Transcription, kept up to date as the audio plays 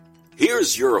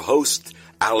Here's your host,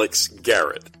 Alex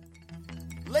Garrett.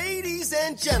 Ladies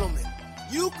and gentlemen,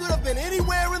 you could have been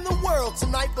anywhere in the world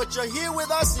tonight, but you're here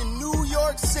with us in New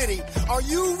York City. Are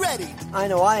you ready? I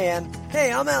know I am.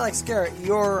 Hey, I'm Alex Garrett,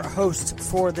 your host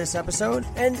for this episode,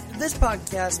 and this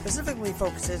podcast specifically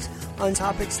focuses on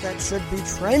topics that should be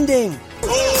trending.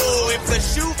 Oh, if the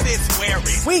shoe fits, wear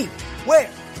it. We wear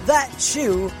that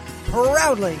shoe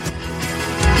proudly.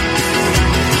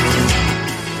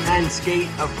 And skate,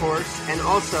 of course. And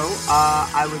also,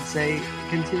 I would say,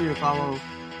 continue to follow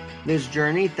this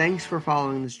journey. Thanks for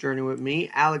following this journey with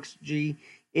me. Alex G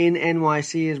in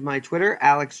NYC is my Twitter.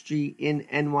 Alex G in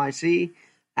NYC.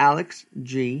 Alex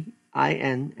G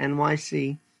in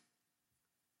NYC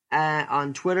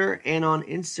on Twitter and on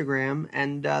Instagram.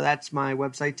 And that's my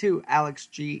website too,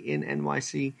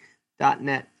 alexgnyc.net.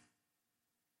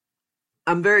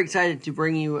 I'm very excited to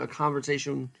bring you a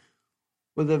conversation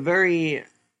with a very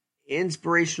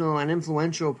inspirational and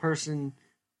influential person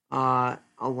on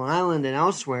Long Island and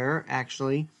elsewhere,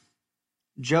 actually,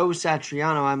 Joe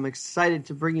Satriano. I'm excited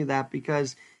to bring you that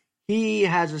because he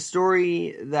has a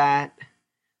story that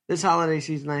this holiday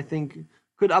season I think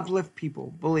could uplift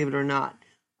people, believe it or not.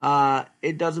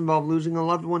 It does involve losing a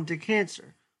loved one to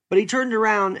cancer, but he turned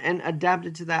around and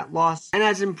adapted to that loss and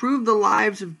has improved the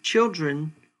lives of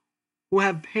children who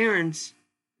have parents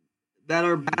that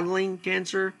are battling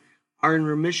cancer, are in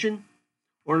remission,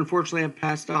 or unfortunately have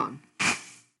passed on.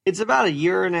 It's about a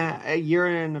year and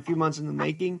a few months in the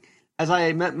making, as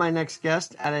I met my next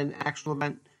guest at an actual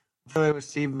event affiliated with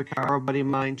Steve Vaccaro, a buddy of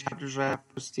mine, chapter rep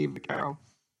with Steve Vaccaro.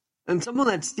 And someone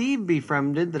that Steve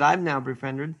befriended, that I've now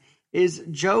befriended, is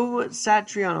Joe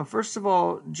Satriano. First of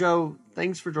all, Joe,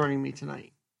 thanks for joining me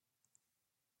tonight.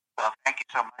 Well, thank you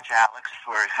so much, Alex,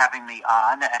 for having me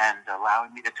on and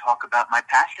allowing me to talk about my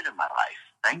passion in my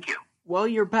life. Thank you. Well,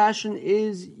 your passion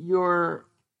is your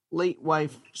late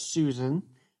wife, Susan.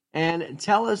 And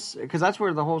tell us, because that's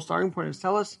where the whole starting point is,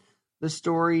 tell us the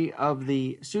story of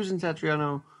the Susan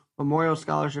Satriano Memorial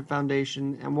Scholarship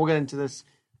Foundation, and we'll get into this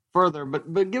further.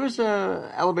 But give us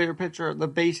a elevator pitch or the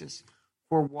basis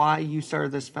for why you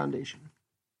started this foundation.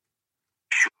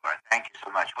 Sure. Thank you so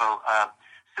much. Well,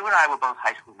 Sue and I were both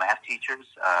high school math teachers.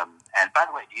 And by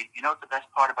the way, do you know what the best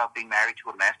part about being married to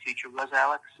a math teacher was,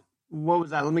 Alex? What was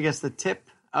that? Let me guess, the tip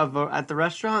of at the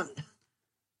restaurant?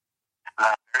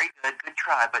 Very good. Good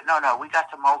try. But no, we got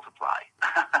to multiply.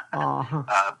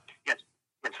 Yes,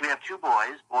 we have two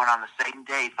boys born on the same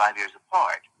day, 5 years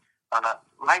apart.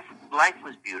 Life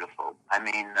was beautiful. I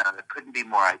mean, it couldn't be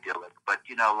more idyllic. But,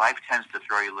 life tends to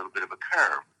throw you a little bit of a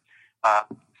curve.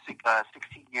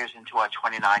 16 years into our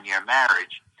 29-year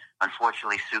marriage,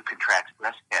 unfortunately, Sue contracts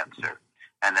breast cancer.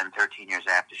 And then 13 years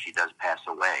after, she does pass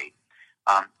away.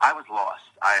 I was lost.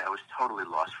 I was totally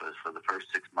lost for the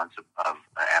first 6 months of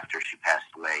after she passed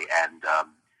away, and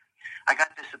I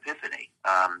got this epiphany.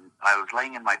 I was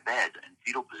laying in my bed in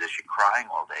fetal position, crying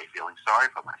all day, feeling sorry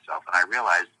for myself, and I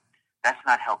realized that's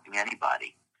not helping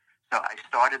anybody. So I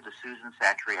started the Susan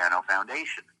Satriano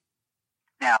Foundation.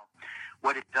 Now,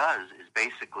 what it does is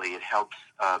basically it helps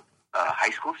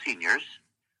high school seniors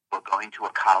who are going to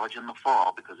a college in the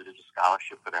fall because it is a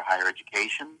scholarship for their higher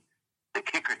education. The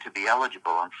kicker to be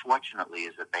eligible, unfortunately,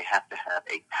 is that they have to have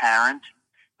a parent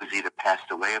who's either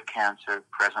passed away of cancer,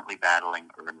 presently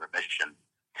battling, or in remission.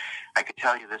 I could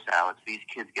tell you this, Alex, these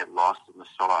kids get lost in the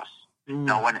sauce.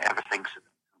 No one ever thinks of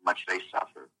how much they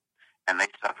suffer. And they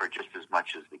suffer just as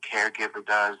much as the caregiver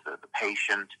does, the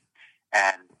patient.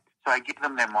 And so I give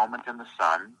them their moment in the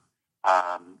sun.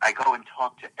 I go and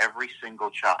talk to every single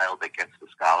child that gets the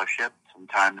scholarship.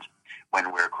 Sometimes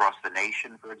when we're across the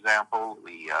nation, for example,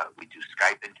 we do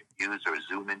Skype interviews or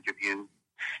Zoom interviews.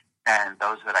 And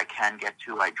those that I can get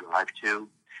to, I drive to.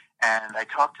 And I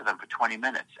talk to them for 20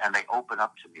 minutes, and they open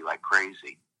up to me like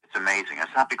crazy. It's amazing.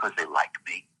 It's not because they like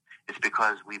me. It's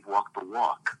because we've walked the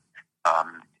walk,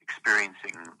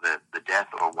 experiencing the death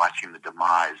or watching the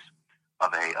demise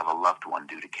of a loved one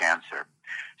due to cancer.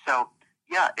 So,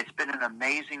 yeah, it's been an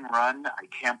amazing run. I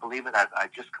can't believe it. I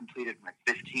just completed my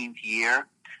 15th year.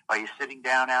 Are you sitting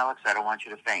down, Alex? I don't want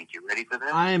you to faint. You ready for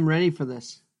this? I am ready for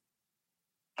this.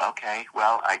 Okay.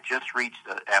 Well, I just reached,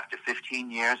 after 15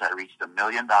 years, I reached $1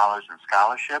 million in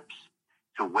scholarships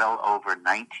to well over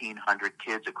 1,900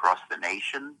 kids across the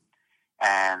nation.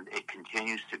 And it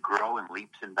continues to grow in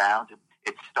leaps and bounds.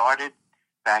 It started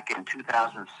back in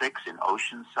 2006 in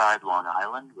Oceanside, Long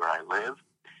Island, where I live.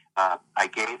 I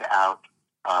gave out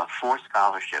 4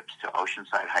 scholarships to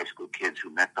Oceanside high school kids who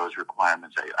met those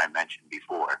requirements I mentioned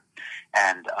before.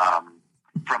 And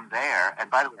from there, and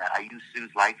by the way, I use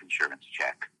Sue's life insurance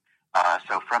check.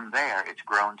 So from there, it's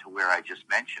grown to where I just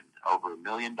mentioned. over $1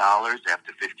 million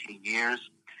after 15 years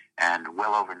and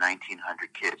well over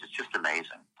 1,900 kids. It's just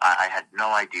amazing. I had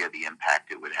no idea the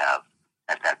impact it would have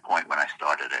at that point when I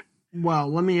started it. Well,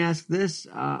 let me ask this.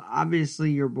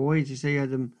 Obviously, your boys, you say you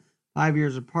had them 5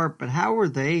 years apart, but how were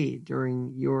they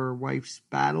during your wife's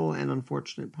battle and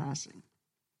unfortunate passing?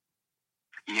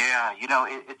 Yeah,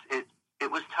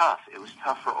 it was tough. It was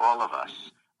tough for all of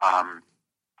us.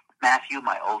 Matthew,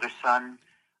 my older son,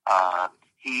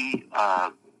 he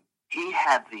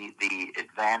had the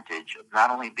advantage of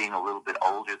not only being a little bit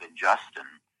older than Justin,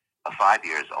 5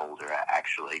 years older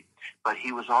actually, but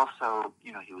he was also,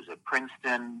 he was at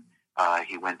Princeton.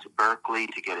 He went to Berkeley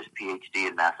to get his PhD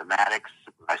in mathematics.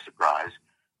 Surprise, surprise.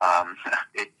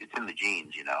 It's in the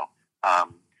genes,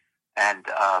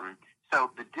 So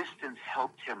the distance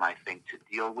helped him, I think, to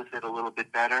deal with it a little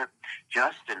bit better.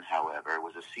 Justin, however,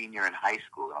 was a senior in high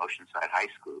school, Oceanside High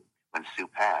School, when Sue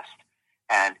passed,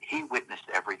 and he witnessed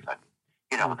everything.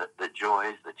 The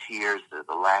joys, the tears,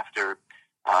 the laughter.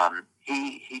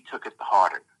 He took it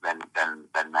harder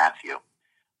than Matthew.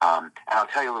 And I'll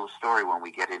tell you a little story when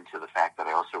we get into the fact that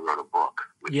I also wrote a book,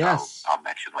 which yes. I'll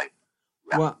mention later.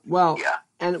 Yeah. Well, yeah.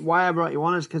 And why I brought you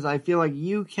on is because I feel like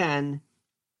you can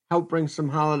help bring some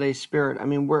holiday spirit. I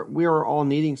mean, we are all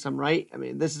needing some, right? I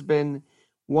mean, this has been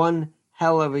one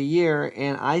hell of a year,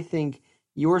 and I think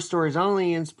your story is not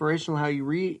only inspirational, how you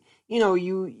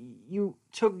you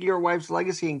took your wife's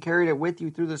legacy and carried it with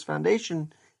you through this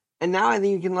foundation, and now I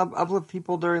think you can uplift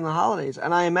people during the holidays.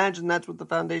 And I imagine that's what the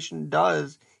foundation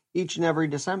does each and every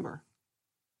December.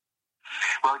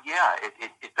 Well, yeah,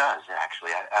 it does,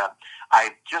 actually. I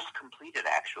just completed,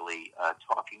 actually,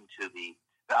 talking to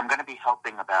I'm going to be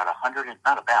helping about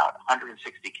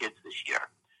 160 kids this year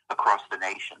across the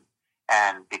nation.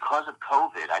 And because of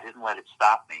COVID, I didn't let it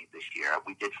stop me this year.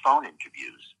 We did phone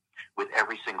interviews with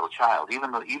every single child.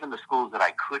 Even the schools that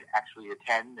I could actually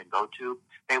attend and go to,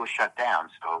 they were shut down.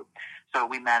 So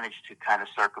we managed to kind of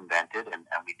circumvent it, and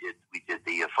we did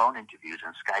the phone interviews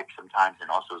and Skype sometimes, and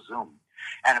also Zoom.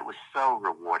 And it was so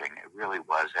rewarding. It really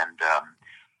was. And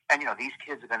these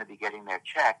kids are going to be getting their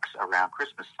checks around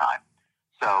Christmas time.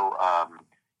 So,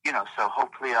 so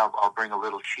hopefully I'll bring a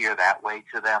little cheer that way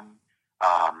to them,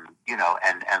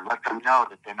 and let them know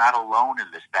that they're not alone in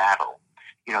this battle.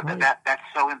 Right. That's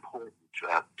so important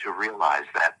to realize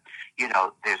that,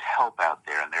 there's help out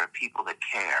there, and there are people that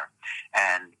care,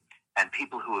 and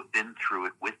people who have been through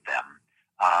it with them.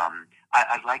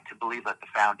 I'd like to believe that the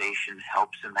foundation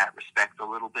helps in that respect a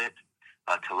little bit,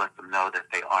 to let them know that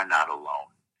they are not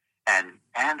alone.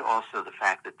 And also the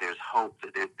fact that there's hope,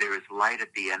 that there is light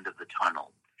at the end of the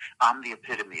tunnel. I'm the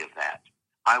epitome of that.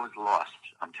 I was lost,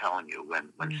 I'm telling you,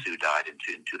 when Sue died in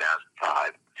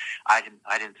 2005. I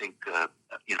didn't think,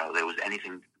 there was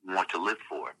anything more to live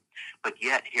for. But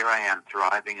yet, here I am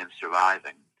thriving and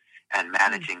surviving and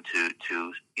managing to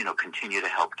continue to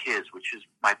help kids, which is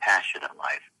my passion in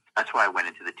life. That's why I went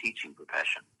into the teaching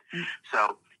profession.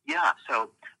 So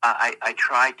I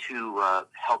try to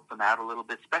help them out a little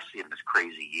bit, especially in this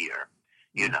crazy year,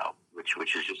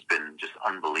 which has just been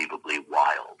unbelievably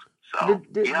wild. So,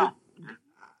 yeah.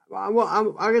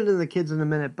 Well, I'll get into the kids in a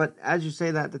minute, but as you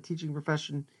say that, the teaching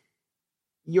profession,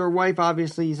 your wife,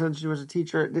 obviously, you said she was a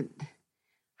teacher.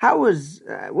 What was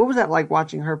that like,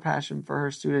 watching her passion for her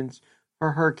students,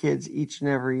 for her kids each and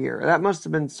every year? That must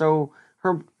have been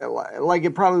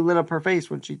it probably lit up her face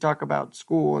when she talked about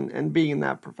school and being in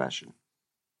that profession.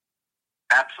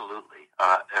 Absolutely.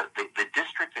 The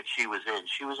district that she was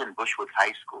in Bushwick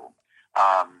High School.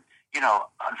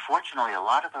 Unfortunately, a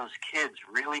lot of those kids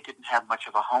really didn't have much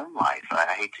of a home life.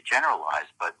 I hate to generalize,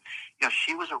 but,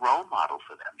 she was a role model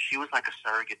for them. She was like a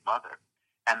surrogate mother,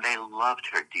 and they loved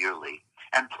her dearly.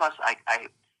 And plus, I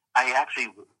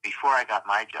actually, before I got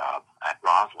my job at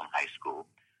Roslyn High School,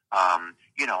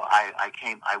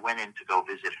 I went in to go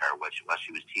visit her while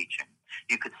she was teaching.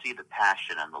 You could see the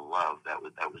passion and the love that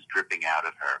was dripping out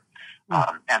of her.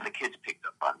 And the kids picked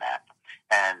up on that.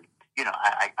 And,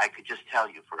 I could just tell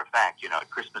you for a fact, at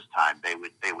Christmas time, they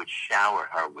would shower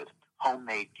her with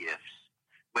homemade gifts,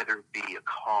 whether it be a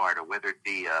card or whether it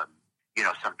be,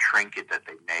 some trinket that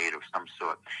they made of some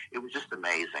sort. It was just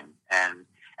amazing. And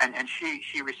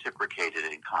she reciprocated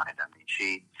it in kind. I mean,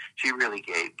 she really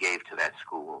gave to that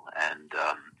school. And,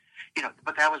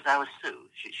 but that was Sue.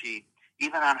 She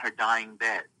even on her dying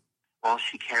bed, all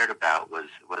she cared about was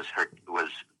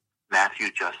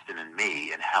Matthew, Justin, and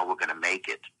me, and how we're going to make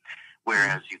it.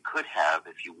 Whereas you could have,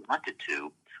 if you wanted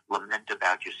to, lament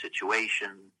about your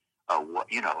situation,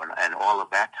 and all of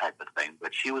that type of thing.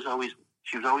 But she was always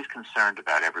concerned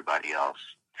about everybody else.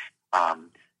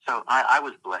 So I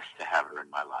was blessed to have her in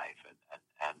my life,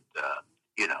 and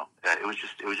It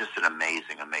was just an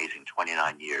amazing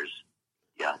 29 years.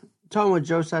 Yeah. Talking with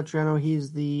Joe Satriano,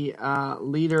 he's the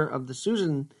leader of the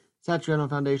Susan Satriano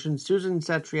Foundation, Susan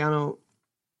Satriano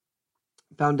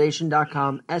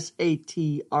Foundation.com,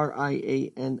 Satriano.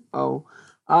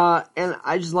 And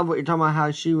I just love what you're talking about,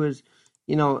 how she was,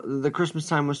 the Christmas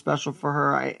time was special for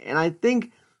her. And I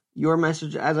think your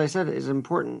message, as I said, is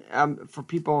important for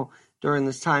people during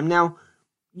this time. Now,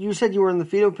 you said you were in the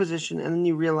fetal position and then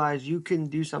you realized you can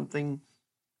do something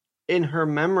in her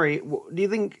memory. Do you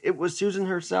think it was Susan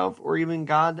herself or even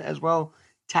God as well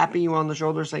tapping you on the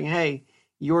shoulder saying, hey,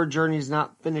 your journey's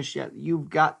not finished yet. You've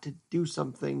got to do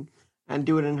something and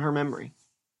do it in her memory?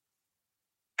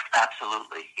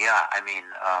 Absolutely. Yeah. I mean,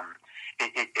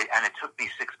 it took me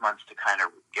 6 months to kind of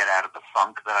get out of the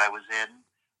funk that I was in.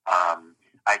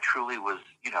 I truly was,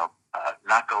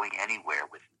 not going anywhere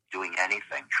with doing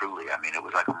anything, truly. I mean, it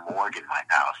was like a morgue in my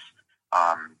house.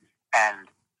 And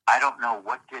I don't know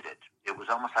what did it. It was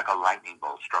almost like a lightning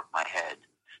bolt struck my head.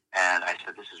 And I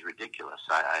said, this is ridiculous.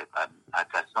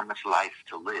 I've got so much life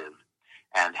to live.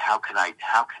 And how can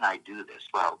I do this?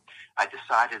 Well, I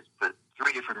decided for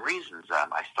 3 different reasons.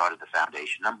 I started the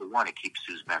foundation. Number one, it keeps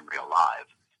Sue's memory alive.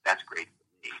 That's great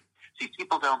for me. See,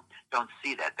 people don't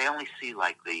see that. They only see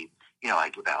like I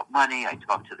give out money, I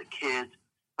talk to the kids,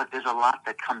 but there's a lot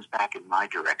that comes back in my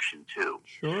direction too.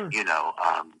 Sure.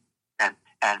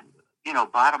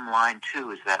 Bottom line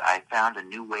too is that I found a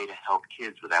new way to help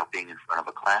kids without being in front of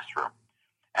a classroom.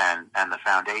 And the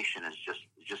foundation has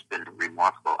just been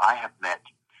remarkable. I have met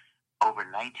over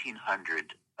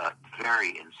 1,900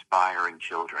 very inspiring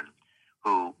children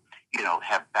who,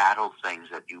 have battled things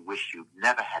that you wish you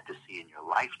never had to see in your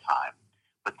lifetime.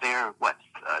 But they're,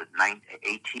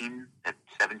 18,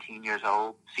 17 years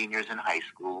old, seniors in high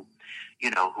school,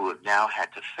 who have now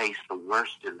had to face the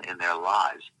worst in their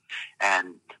lives.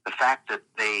 And the fact that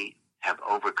they have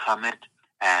overcome it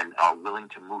and are willing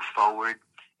to move forward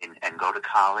and go to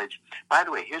college. By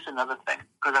the way, here's another thing.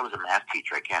 Because I was a math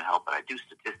teacher, I can't help it. I do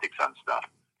statistics on stuff.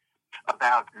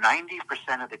 About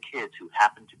 90% of the kids who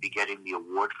happen to be getting the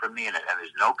award from me, and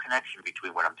there's no connection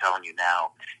between what I'm telling you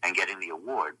now and getting the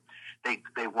award,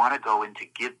 they want to go into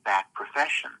give-back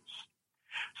professions.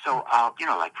 So,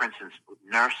 like, for instance,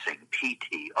 nursing,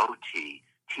 PT, OT,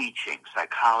 teaching,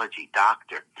 psychology,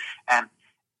 doctor. And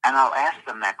I'll ask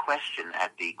them that question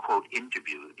at the, quote,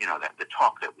 interview, the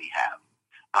talk that we have.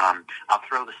 I'll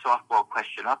throw the softball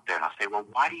question up there, and I'll say, well,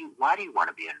 why do you want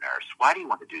to be a nurse? Why do you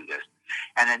want to do this?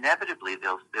 And inevitably,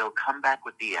 they'll come back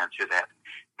with the answer that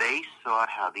they saw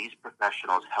how these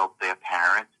professionals help their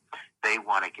parents. They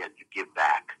want to give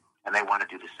back, and they want to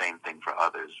do the same thing for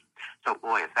others. So,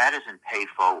 boy, if that isn't pay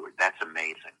forward, that's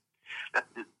amazing.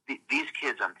 These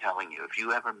kids, I'm telling you, if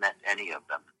you ever met any of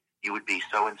them, you would be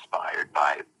so inspired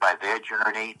by their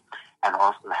journey and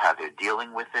also how they're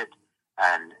dealing with it.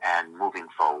 And moving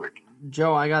forward.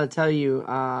 Joe, I got to tell you,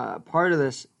 part of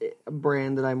this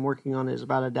brand that I'm working on is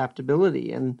about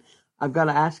adaptability, and I've got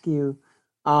to ask you,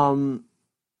 how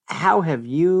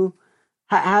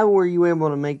were you able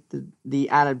to make the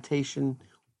adaptation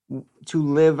to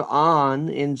live on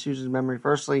in Susan's memory,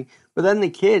 firstly, but then the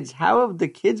kids? How have the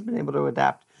kids been able to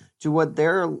adapt to what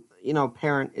their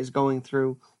parent is going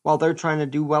through while they're trying to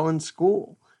do well in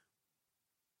school?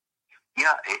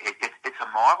 Yeah, it's a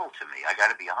marvel to me. I got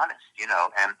to be honest,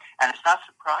 and it's not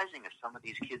surprising if some of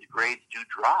these kids' grades do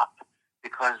drop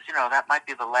because, that might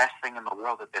be the last thing in the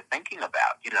world that they're thinking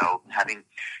about, having,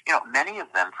 many of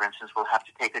them, for instance, will have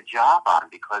to take a job on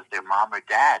because their mom or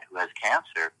dad who has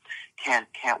cancer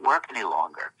can't work any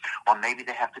longer. Or maybe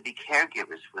they have to be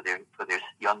caregivers for their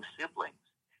young siblings,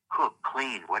 cook,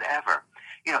 clean, whatever.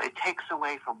 It takes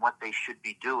away from what they should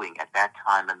be doing at that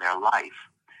time in their life.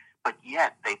 But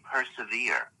yet they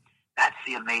persevere. That's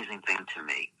the amazing thing to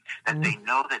me, that they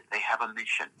know that they have a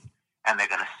mission and they're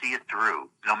going to see it through.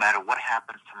 No matter what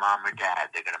happens to mom or dad,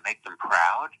 they're going to make them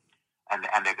proud and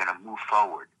they're going to move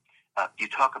forward. You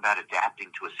talk about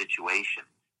adapting to a situation.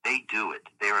 They do it.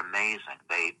 They're amazing.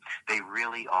 They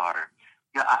really are.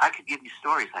 I could give you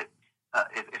stories. Like,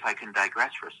 if I can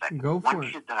digress for a second. Go for it.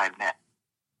 One kid that I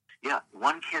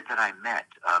met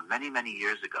many, many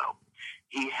years ago,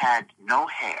 he had no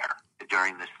hair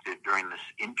during this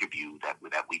interview that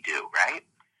we do, right?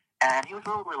 And he was a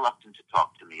little reluctant to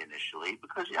talk to me initially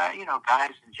because,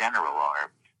 guys in general are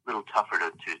a little tougher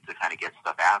to kind of get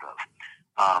stuff out of.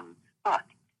 But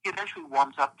he eventually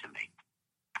warms up to me.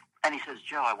 And he says,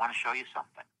 Joe, I want to show you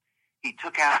something. He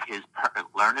took out his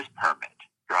learner's permit,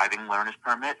 driving learner's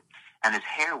permit, and his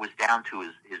hair was down to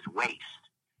his waist.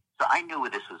 So I knew where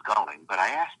this was going, but I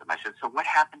asked him, I said, so what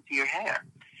happened to your hair?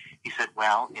 He said,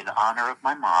 well, in honor of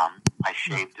my mom, I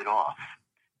shaved it off.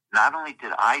 Not only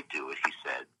did I do it, he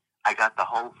said, I got the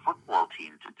whole football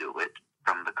team to do it,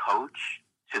 from the coach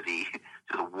to the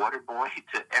water boy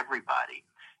to everybody.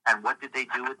 And what did they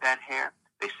do with that hair?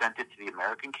 They sent it to the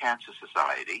American Cancer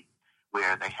Society,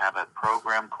 where they have a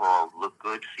program called Look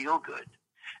Good, Feel Good.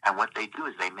 And what they do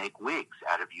is they make wigs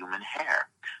out of human hair.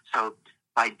 So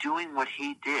by doing what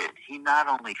he did, he not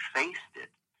only faced it,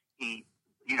 he,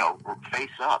 face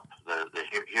up.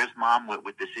 Here's mom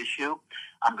with this issue.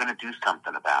 I'm going to do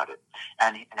something about it.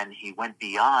 And he went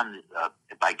beyond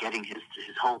by getting his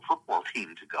whole football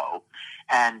team to go.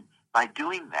 And by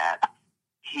doing that,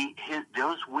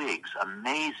 those wigs,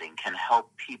 amazing, can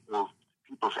help people's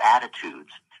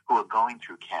attitudes who are going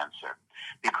through cancer,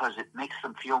 because it makes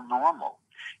them feel normal.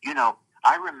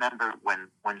 I remember when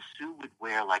Sue would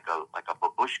wear like a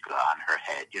babushka on her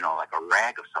head, like a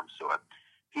rag of some sort.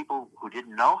 People who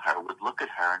didn't know her would look at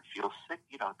her and feel sick,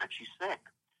 that she's sick.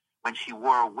 When she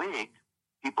wore a wig,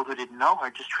 people who didn't know her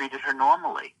just treated her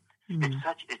normally. Mm-hmm. It's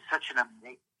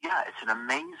an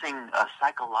amazing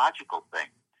psychological thing.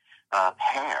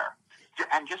 Hair,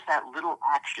 and just that little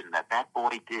action that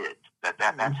boy did,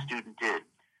 that student did,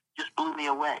 just blew me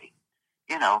away.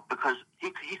 Because he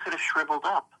could have shriveled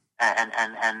up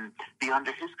and be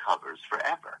under his covers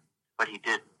forever, but he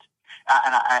didn't.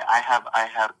 And I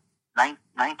have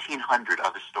 1,900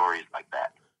 other stories like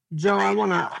that. Joe, I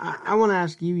wanna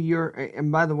ask you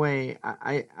and by the way,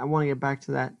 I want to get back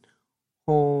to that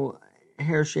whole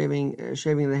hair shaving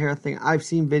the hair thing. I've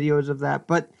seen videos of that,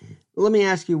 but let me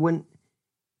ask you,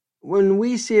 when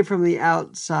we see it from the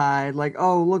outside, like,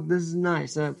 oh, look, this is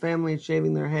nice, a family is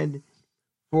shaving their head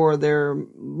for their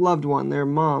loved one, their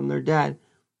mom, their dad,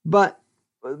 but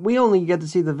we only get to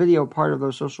see the video part of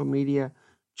those social media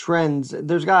trends.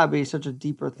 There's got to be such a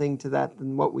deeper thing to that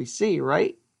than what we see,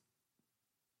 right?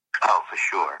 Oh, for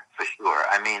sure.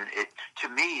 I mean, to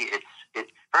me, it's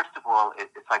first of all,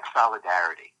 it's like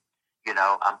solidarity.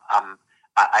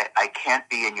 I can't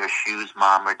be in your shoes,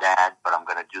 mom or dad, but I'm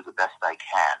going to do the best I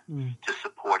can to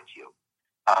support you.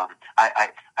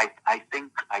 I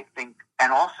think,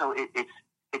 and also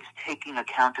it's taking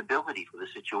accountability for the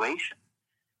situation.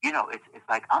 It's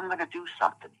like, I'm going to do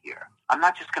something here. I'm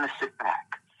not just going to sit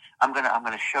back. I'm going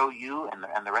to show you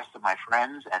and the rest of my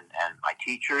friends and my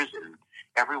teachers and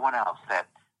everyone else that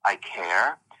I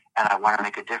care and I want to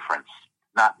make a difference.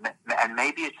 And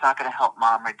maybe it's not going to help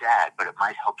mom or dad, but it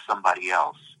might help somebody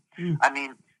else. I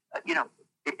mean,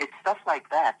 it's stuff like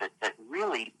that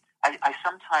really, I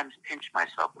sometimes pinch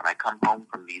myself when I come home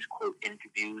from these, quote,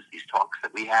 interviews, these talks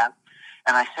that we have,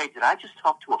 and I say, did I just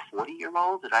talk to a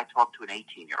 40-year-old? Did I talk to an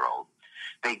 18-year-old?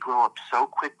 They grow up so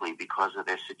quickly because of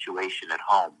their situation at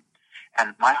home,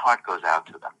 and my heart goes out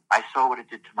to them. I saw what it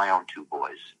did to my own two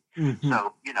boys. Mm-hmm.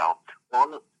 So,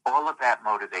 all of that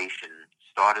motivation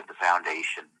started the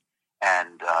foundation,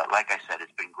 and like I said,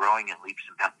 it's been growing in leaps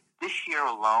and bounds. This year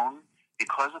alone,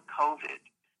 because of COVID,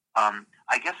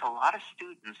 I guess a lot of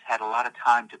students had a lot of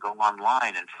time to go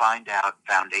online and find out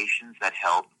foundations that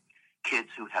help kids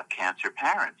who have cancer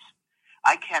parents.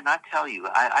 I cannot tell you,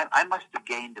 I must have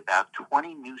gained about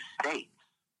 20 new states.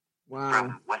 Wow.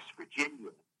 From West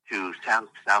Virginia to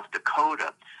South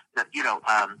Dakota,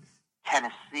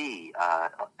 Tennessee,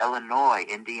 Illinois,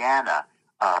 Indiana,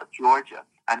 Georgia,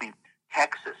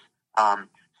 Texas.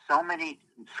 So many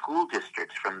school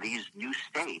districts from these new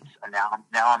states, and now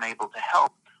I'm able to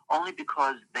help only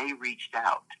because they reached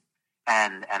out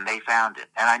and they found it.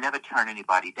 And I never turn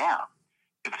anybody down.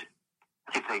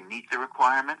 If they meet the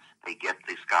requirements, they get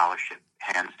the scholarship,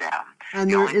 hands down.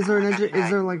 And is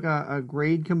there like a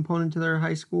grade component to their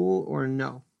high school, or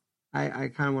no? I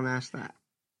kind of want to ask that.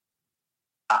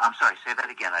 I'm sorry, say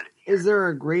that again. Is there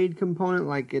a grade component?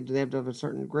 Like, do they have to have a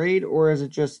certain grade, or is it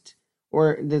just,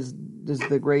 or does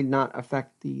the grade not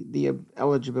affect the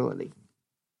eligibility?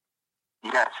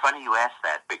 Yeah, it's funny you asked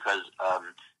that, because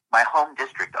my home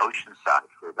district, Oceanside,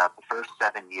 for about the first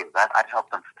 7 years, I've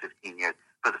helped them for 15 years.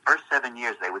 For the first 7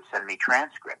 years, they would send me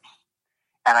transcripts,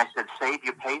 and I said, "Save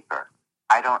your paper.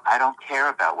 I don't care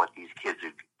about what these kids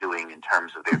are doing in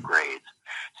terms of their grades.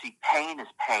 See, pain is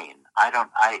pain.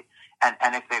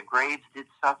 And if their grades did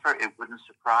suffer, it wouldn't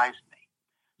surprise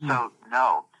me. So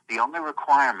no, the only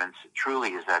requirements truly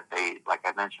is that they, like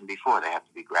I mentioned before, they have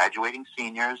to be graduating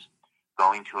seniors,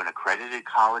 going to an accredited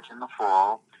college in the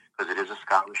fall, because it is a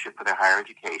scholarship for their higher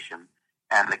education.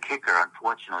 And the kicker,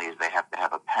 unfortunately, is they have to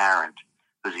have a parent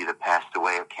who's either passed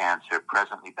away of cancer,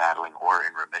 presently battling, or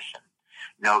in remission.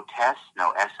 No tests,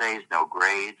 no essays, no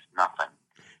grades, nothing.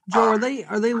 Joe, are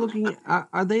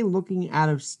they looking out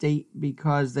of state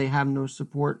because they have no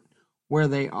support where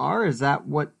they are? Is that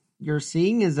what you're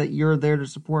seeing? Is that you're there to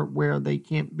support where they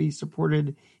can't be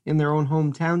supported in their own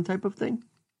hometown type of thing?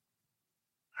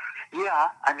 Yeah,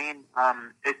 I mean,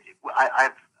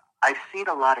 I've seen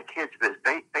a lot of kids, but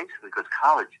basically because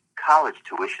college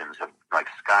tuitions have like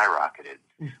skyrocketed.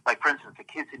 Like for instance, the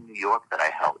kids in New York that I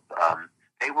help,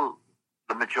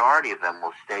 the majority of them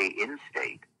will stay in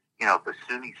state, the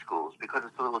SUNY schools because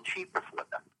it's a little cheaper for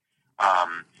them.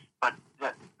 But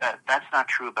that's not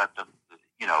true about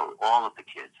all of the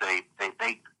kids. They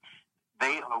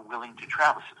are willing to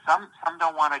travel. Some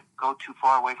don't want to go too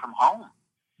far away from home,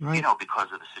 right,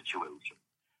 because of the situation.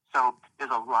 So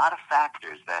there's a lot of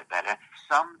factors that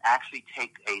some actually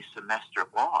take a semester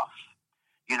off,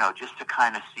 just to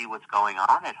kind of see what's going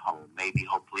on at home, maybe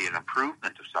hopefully an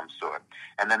improvement of some sort,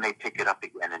 and then they pick it up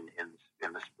again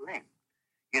in the spring.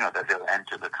 That they'll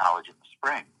enter the college in the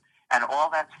spring, and all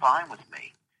that's fine with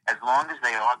me as long as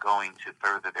they are going to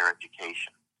further their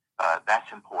education.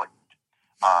 That's important.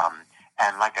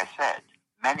 And like I said,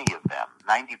 many of them,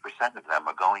 90% of them,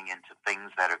 are going into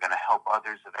things that are going to help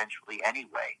others eventually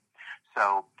anyway.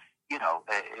 So,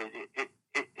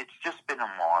 it's just been a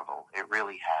marvel. It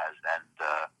really has. And,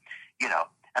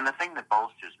 and the thing that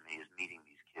bolsters me is meeting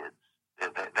these kids.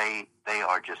 They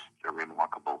are just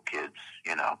remarkable kids,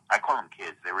 I call them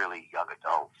kids. They're really young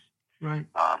adults. Right.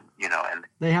 And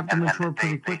they have to mature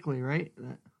pretty quickly, right?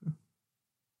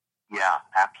 Yeah,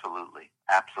 absolutely.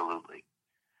 Absolutely.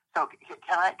 So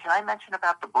can I mention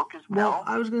about the book as well? Well,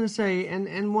 I was going to say,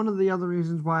 and one of the other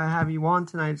reasons why I have you on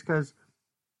tonight is because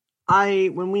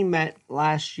when we met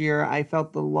last year, I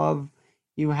felt the love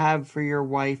you have for your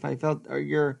wife. I felt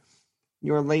your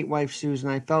late wife, Susan.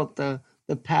 I felt the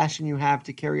passion you have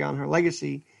to carry on her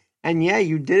legacy. And yeah,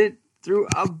 you did it through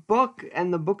a book,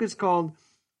 and the book is called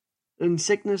In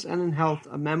Sickness and in Health,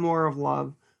 A Memoir of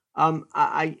Love.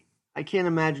 I can't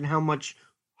imagine how much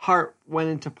heart went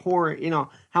into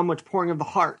how much pouring of the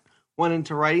heart went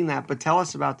into writing that. But tell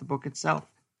us about the book itself.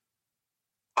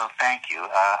 Well, thank you.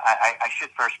 I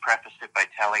should first preface it by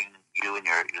telling you and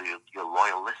your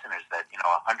loyal listeners that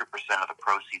 100% of the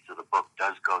proceeds of the book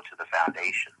does go to the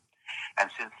foundation. And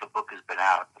since the book has been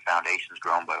out, the foundation's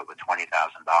grown by over $20,000,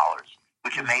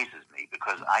 which amazes me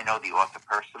because I know the author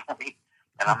personally,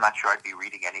 and I'm not sure I'd be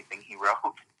reading anything he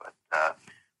wrote,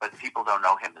 but people don't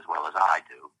know him as well as I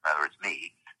do. In other words,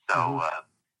 me. So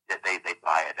they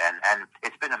buy it, and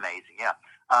it's been amazing. Yeah.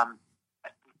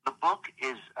 The book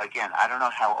is, again, I don't know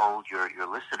how old your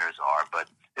listeners are, but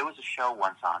there was a show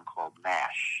once on called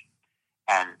MASH,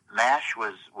 and MASH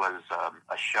was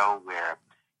a show where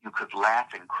you could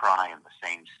laugh and cry in the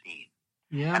same scene.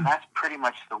 Yeah. And that's pretty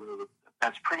much the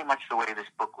way this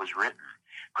book was written.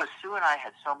 Because Sue and I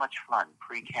had so much fun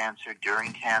pre-cancer,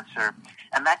 during cancer,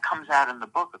 and that comes out in the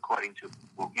book according to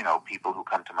people who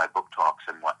come to my book talks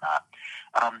and whatnot.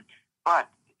 But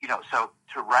so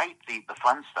to write the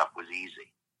fun stuff was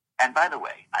easy. And by the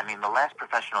way, I mean, the last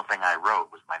professional thing I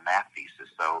wrote was my math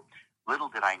thesis. So little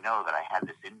did I know that I had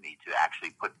this in me to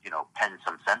actually pen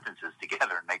some sentences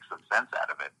together and make some sense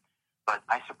out of it. But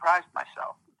I surprised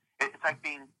myself. It's like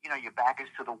being, your back is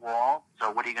to the wall. So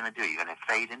what are you going to do? You're going to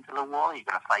fade into the wall? Or you're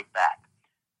going to fight back?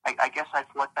 I guess I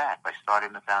fought back by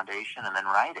starting the foundation and then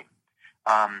writing.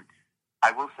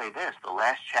 I will say this. The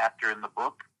last chapter in the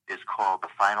book is called The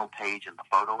Final Page in the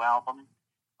Photo Album.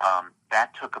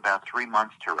 That took about 3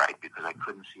 months to write because I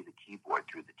couldn't see the keyboard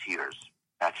through the tears.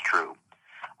 That's true.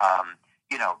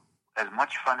 As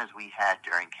much fun as we had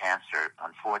during cancer,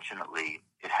 unfortunately,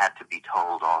 it had to be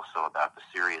told also about the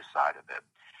serious side of it.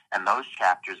 And those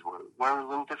chapters were a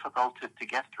little difficult to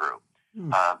get through.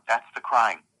 That's the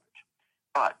crying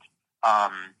part.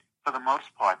 But for the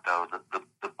most part, though,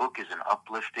 the book is an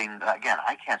uplifting. Again,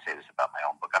 I can't say this about my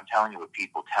own book. I'm telling you what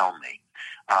people tell me.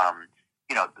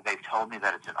 They've told me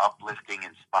that it's an uplifting,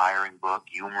 inspiring book,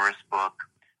 humorous book.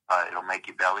 It'll make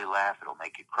you belly laugh. It'll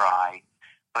make you cry.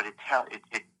 But it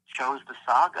shows the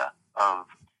saga of,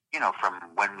 from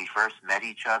when we first met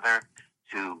each other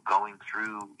to going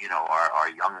through, our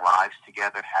young lives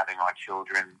together, having our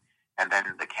children, and then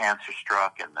the cancer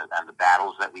struck and the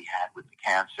battles that we had with the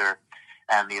cancer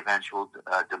and the eventual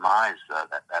demise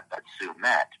that Sue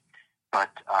met.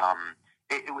 But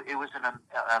it was an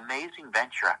amazing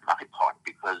venture on my part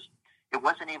because it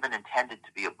wasn't even intended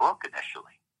to be a book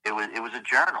initially. It was a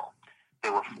journal.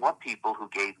 There were 4 people who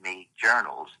gave me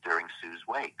journals during Sue's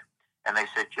wake. And they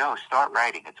said, Joe, start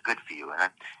writing. It's good for you.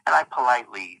 And I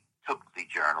politely took the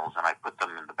journals and I put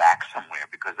them in the back somewhere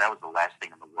because that was the last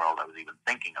thing in the world I was even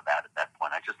thinking about at that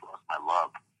point. I just lost my love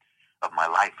of my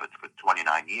life for 29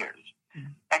 years.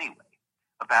 Mm-hmm. Anyway,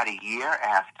 about a year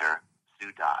after Sue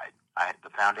died,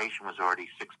 the foundation was already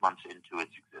 6 months into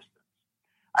its existence.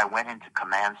 I went into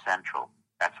Command Central.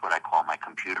 That's what I call my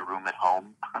computer room at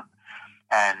home.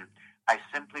 And I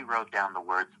simply wrote down the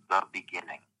words, "the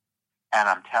beginning." And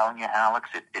I'm telling you, Alex,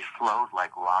 it flowed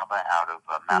like lava out of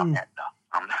Mount Etna.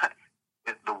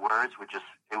 The words were just,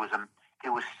 it was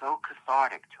so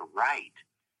cathartic to write.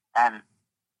 And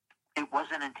it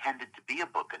wasn't intended to be a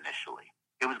book initially.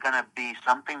 It was going to be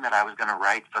something that I was going to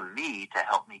write for me to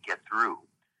help me get through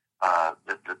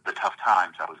the tough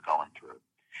times I was going through.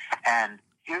 And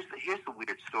here's the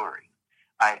weird story.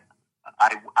 I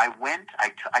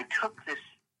took this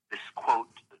quote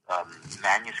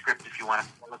manuscript, if you want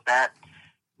to call it that,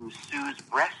 to Sue's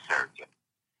breast surgeon.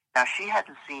 Now, she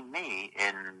hadn't seen me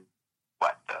in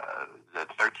the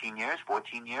 13 years,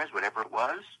 14 years, whatever it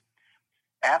was.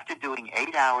 After doing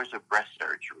 8 hours of breast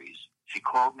surgeries, she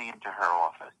called me into her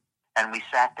office, and we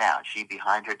sat down. She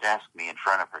behind her desk, me in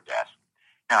front of her desk.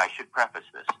 Now, I should preface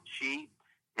this. She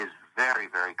is very,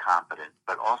 very competent,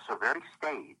 but also very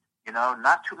staid.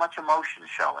 Not too much emotion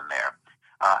showing there.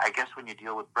 I guess when you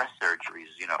deal with breast surgeries,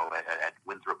 at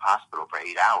Winthrop Hospital for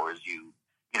 8 hours, you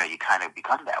kind of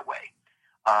become that way.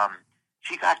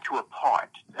 She got to a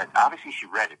part that obviously she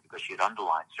read it because she had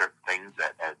underlined certain things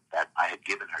that I had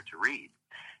given her to read.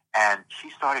 And she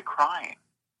started crying.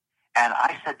 And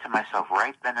I said to myself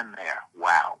right then and there,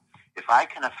 wow, if I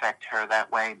can affect her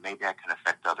that way, maybe I can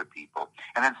affect other people.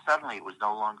 And then suddenly it was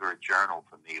no longer a journal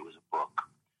for me. It was a book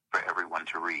for everyone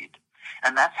to read.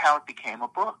 And that's how it became a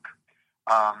book.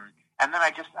 And then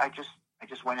I just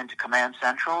went into Command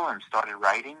Central and started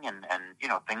writing, and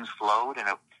things flowed, and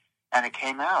it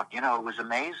came out. It was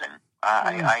amazing.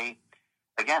 I'm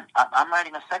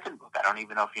writing a second book. I don't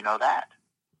even know if you know that.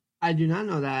 I do not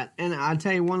know that. And I'll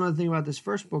tell you one other thing about this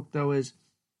first book, though, is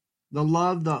the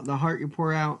love, the heart you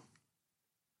pour out.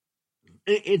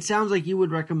 It sounds like you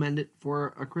would recommend it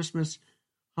for a Christmas,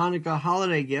 Hanukkah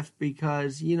holiday gift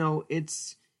because,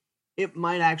 it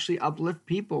might actually uplift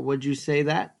people. Would you say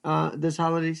that this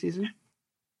holiday season?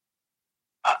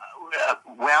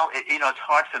 Well, it's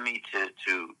hard for me to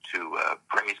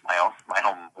praise my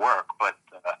own work, but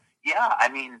yeah, I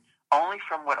mean, only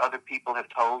from what other people have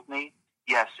told me.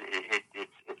 Yes,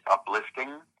 it's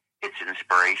uplifting. It's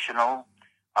inspirational.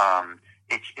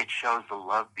 It shows the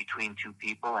love between two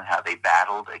people and how they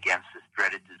battled against this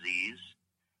dreaded disease.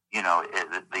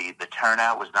 The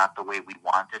turnout was not the way we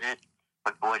wanted it,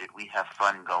 but boy, did we have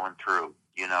fun going through.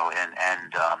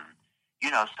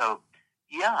 So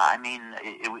yeah, I mean,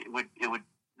 it would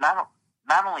not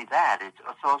only that, it's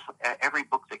also every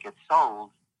book that gets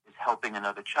sold is helping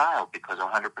another child because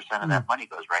 100% of that money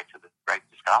goes right to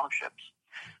scholarships.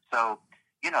 So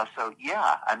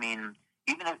yeah, I mean,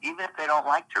 even if they don't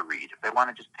like to read, if they want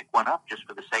to just pick one up just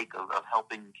for the sake of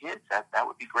helping kids, that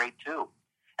would be great too.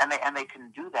 And they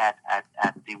can do that at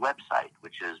the website,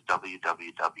 which is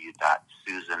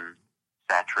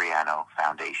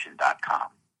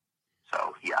www.susansatrianofoundation.com.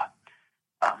 So yeah.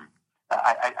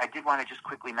 I did want to just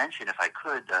quickly mention, if I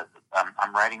could,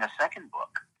 I'm writing a second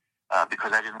book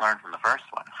because I didn't learn from the first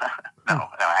one. No,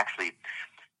 actually,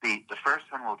 the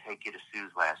first one will take you to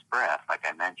Sue's last breath, like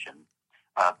I mentioned.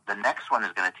 The next one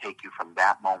is going to take you from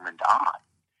that moment on,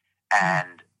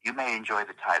 and you may enjoy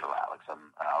the title, Alex.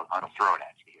 I'll throw it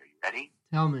at you here. You ready?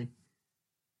 Tell me.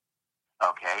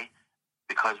 Okay.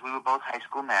 Because we were both high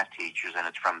school math teachers, and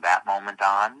it's from that moment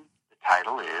on. The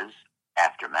title is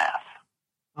Aftermath.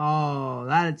 Oh,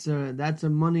 that's a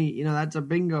money, that's a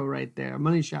bingo right there, a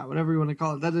money shot, whatever you want to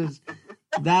call it.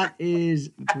 That is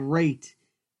great,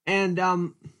 and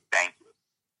Thank you.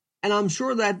 And I'm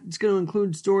sure that it's going to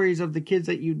include stories of the kids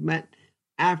that you'd met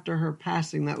after her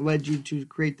passing that led you to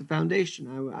create the foundation.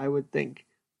 I would think.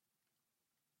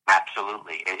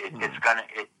 Absolutely, it's gonna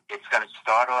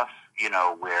start off,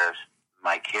 where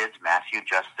my kids, Matthew,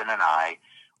 Justin, and I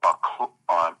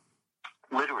are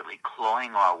literally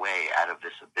clawing our way out of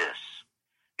this abyss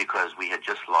because they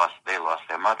lost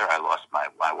their mother. I lost my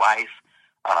wife.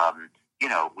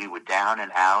 We were down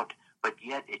and out, but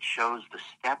yet it shows the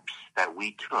steps that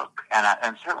we took.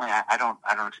 And certainly I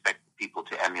don't expect people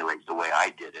to emulate the way I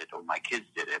did it or my kids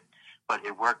did it, but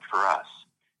it worked for us.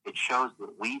 It shows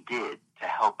what we did to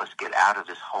help us get out of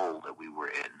this hole that we were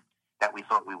in, that we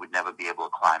thought we would never be able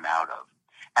to climb out of,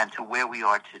 and to where we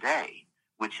are today,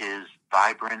 which is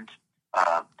vibrant.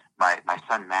 My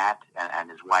son Matt and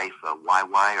his wife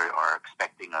YY are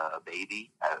expecting a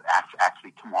baby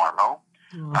actually tomorrow.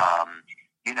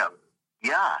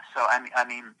 Yeah. So I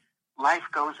mean, life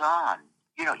goes on.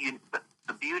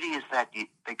 The beauty is that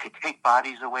they could take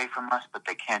bodies away from us, but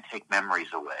they can't take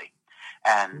memories away.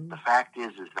 And the fact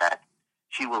is that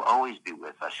she will always be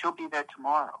with us. She'll be there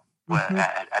tomorrow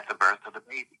at the birth of the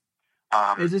baby.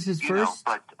 Is this his first?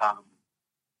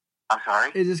 I'm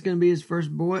sorry? Is this going to be his first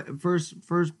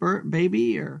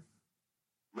baby, or?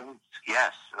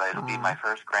 Yes, it'll be my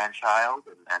first grandchild,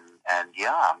 and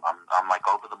yeah, I'm like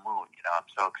over the moon. I'm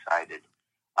so excited.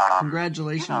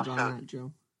 Congratulations on that,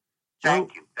 Joe.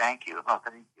 Thank you. Oh, thank you.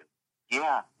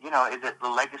 Yeah, the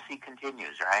legacy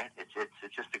continues, right? It's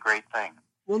just a great thing.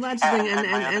 Well, that's the thing,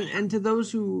 and to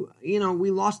those who,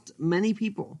 we lost many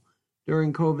people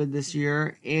during COVID this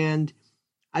year, and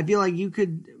I feel like you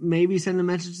could maybe send a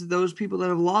message to those people that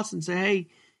have lost and say, hey,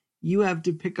 you have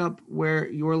to pick up where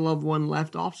your loved one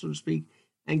left off, so to speak,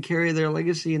 and carry their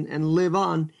legacy and live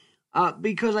on,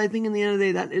 because I think in the end of the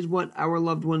day, that is what our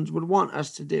loved ones would want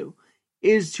us to do,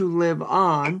 is to live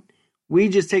on. We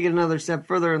just take it another step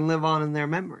further and live on in their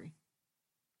memory.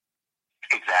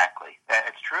 Exactly.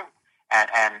 It's true. And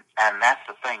that's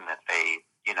the thing that they,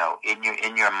 in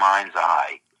your mind's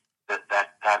eye,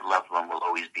 that loved one will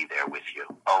always be there with you,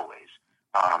 always.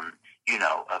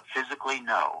 Physically,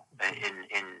 no.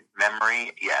 In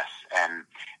memory, yes. And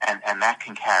that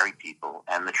can carry people.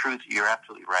 And the truth, you're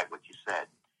absolutely right what you said.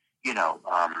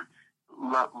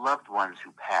 Loved ones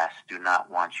who pass do not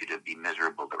want you to be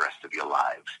miserable the rest of your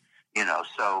lives.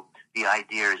 So the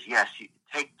idea is, yes, you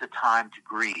take the time to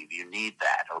grieve. You need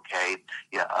that, okay?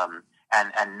 Yeah.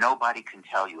 And nobody can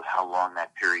tell you how long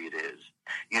that period is.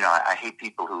 I hate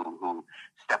people who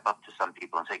step up to some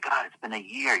people and say, God, it's been a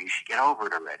year. You should get over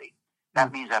it already.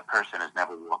 That means that person has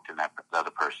never walked in that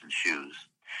other person's shoes.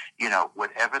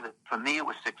 For me, it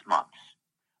was 6 months.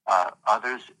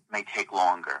 Others may take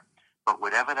longer. But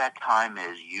whatever that time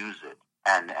is, use it.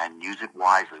 And use it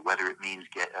wisely, whether it means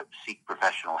seek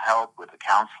professional help with a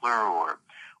counselor or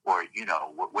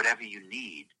whatever you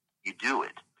need, you do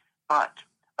it. But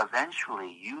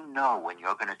eventually, when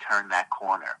you're going to turn that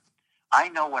corner. I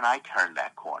know when I turned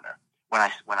that corner, when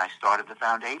I started the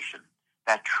foundation,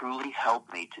 that truly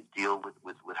helped me to deal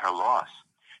with her loss.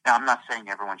 Now, I'm not saying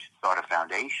everyone should start a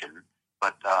foundation,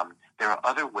 but there are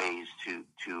other ways to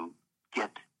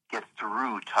get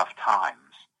through tough times.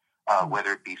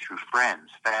 Whether it be through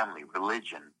friends, family,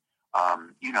 religion,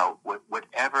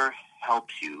 whatever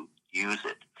helps you, use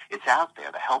it. It's out there.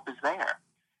 The help is there.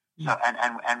 So,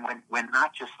 and when we're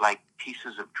not just like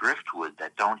pieces of driftwood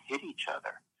that don't hit each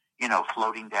other,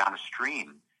 floating down a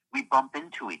stream, we bump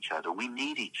into each other. We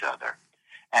need each other.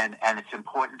 And it's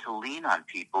important to lean on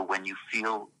people when you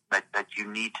feel that you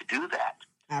need to do that.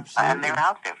 Absolutely. And they're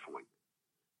out there for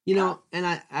you. And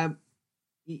I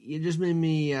you just made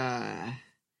me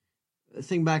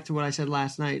think back to what I said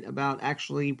last night about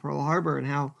actually Pearl Harbor and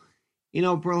how,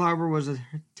 Pearl Harbor was a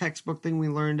textbook thing we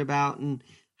learned about and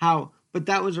how, but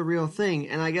that was a real thing.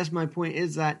 And I guess my point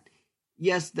is that,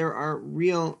 yes, there are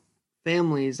real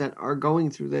families that are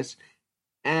going through this,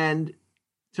 and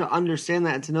to understand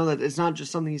that and to know that it's not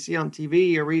just something you see on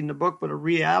TV or reading a book, but a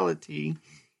reality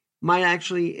might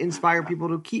actually inspire people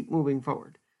to keep moving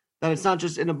forward. That it's not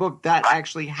just in a book, that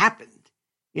actually happened,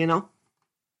 Yeah.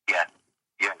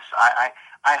 Yes,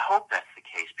 I hope that's the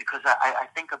case, because I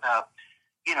think about,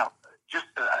 just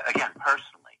again,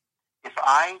 personally, if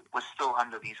I was still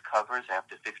under these covers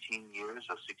after 15 years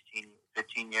or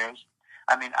 15 years,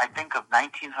 I think of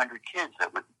 1,900 kids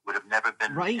that would have never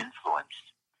been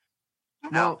influenced.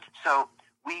 So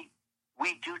we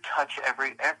do touch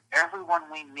everyone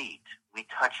we meet. We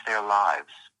touch their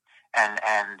lives, and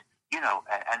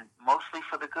mostly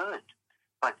for the good.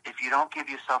 But if you don't give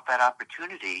yourself that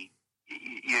opportunity,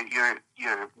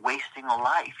 you're wasting a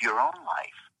life, your own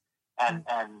life, and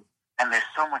there's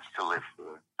so much to live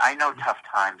for. I know tough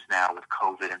times now with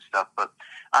COVID and stuff, but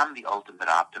I'm the ultimate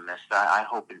optimist. I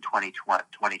hope in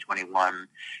 2021,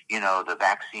 the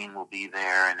vaccine will be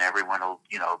there and everyone will,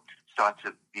 start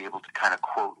to be able to kind of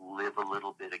quote live a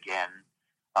little bit again.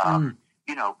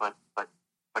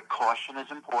 But caution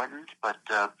is important. But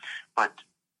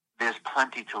there's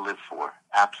plenty to live for.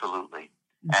 Absolutely.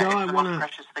 Joe, and it's the most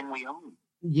precious thing we own.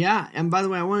 Yeah, and by the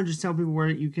way, I want to just tell people where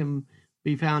you can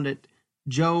be found at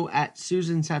Joe at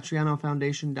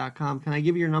SusanSatrianoFoundation.com. Can I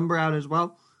give you your number out as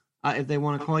well if they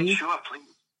want to call you? Sure, please.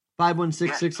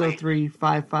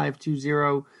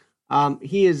 516-603-5520.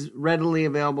 He is readily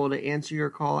available to answer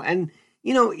your call. And,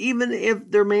 even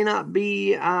if there may not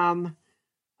be a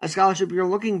scholarship you're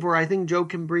looking for, I think Joe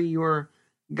can be your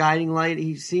guiding light.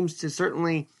 He seems to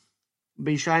certainly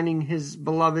be shining his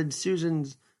beloved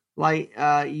Susan's light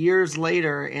years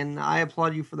later, and I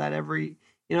applaud you for that every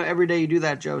day you do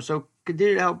that, Joe. So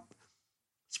continue to help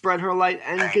spread her light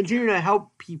and continue to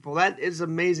help people. That is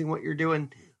amazing what you're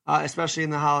doing, especially in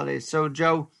the holidays. So,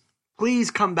 Joe, please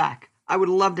come back. I would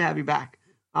love to have you back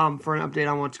for an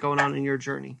update on what's going on in your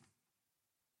journey.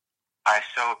 I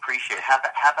so appreciate it. How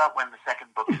about when the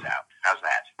second book is out? How's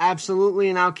that? Absolutely,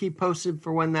 and I'll keep posted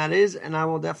for when that is, and I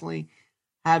will definitely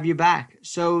have you back.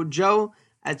 So, Joe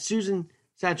at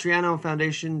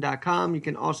SusanSatrianoFoundation.com. You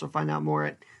can also find out more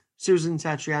at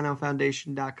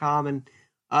SusanSatrianoFoundation.com. And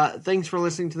thanks for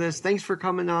listening to this. Thanks for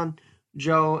coming on,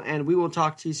 Joe, and we will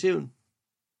talk to you soon.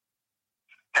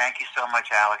 Thank you so much,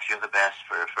 Alex. You're the best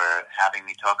for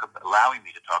allowing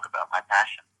me to talk about my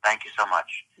passion. Thank you so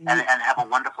much. And have a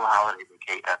wonderful holiday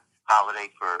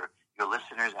for your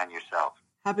listeners and yourself.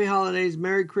 Happy holidays,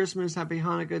 Merry Christmas, Happy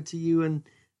Hanukkah to you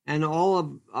and all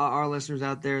of our listeners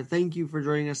out there. Thank you for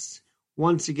joining us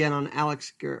once again on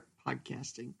Alex Garrett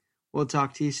Podcasting. We'll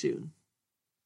talk to you soon.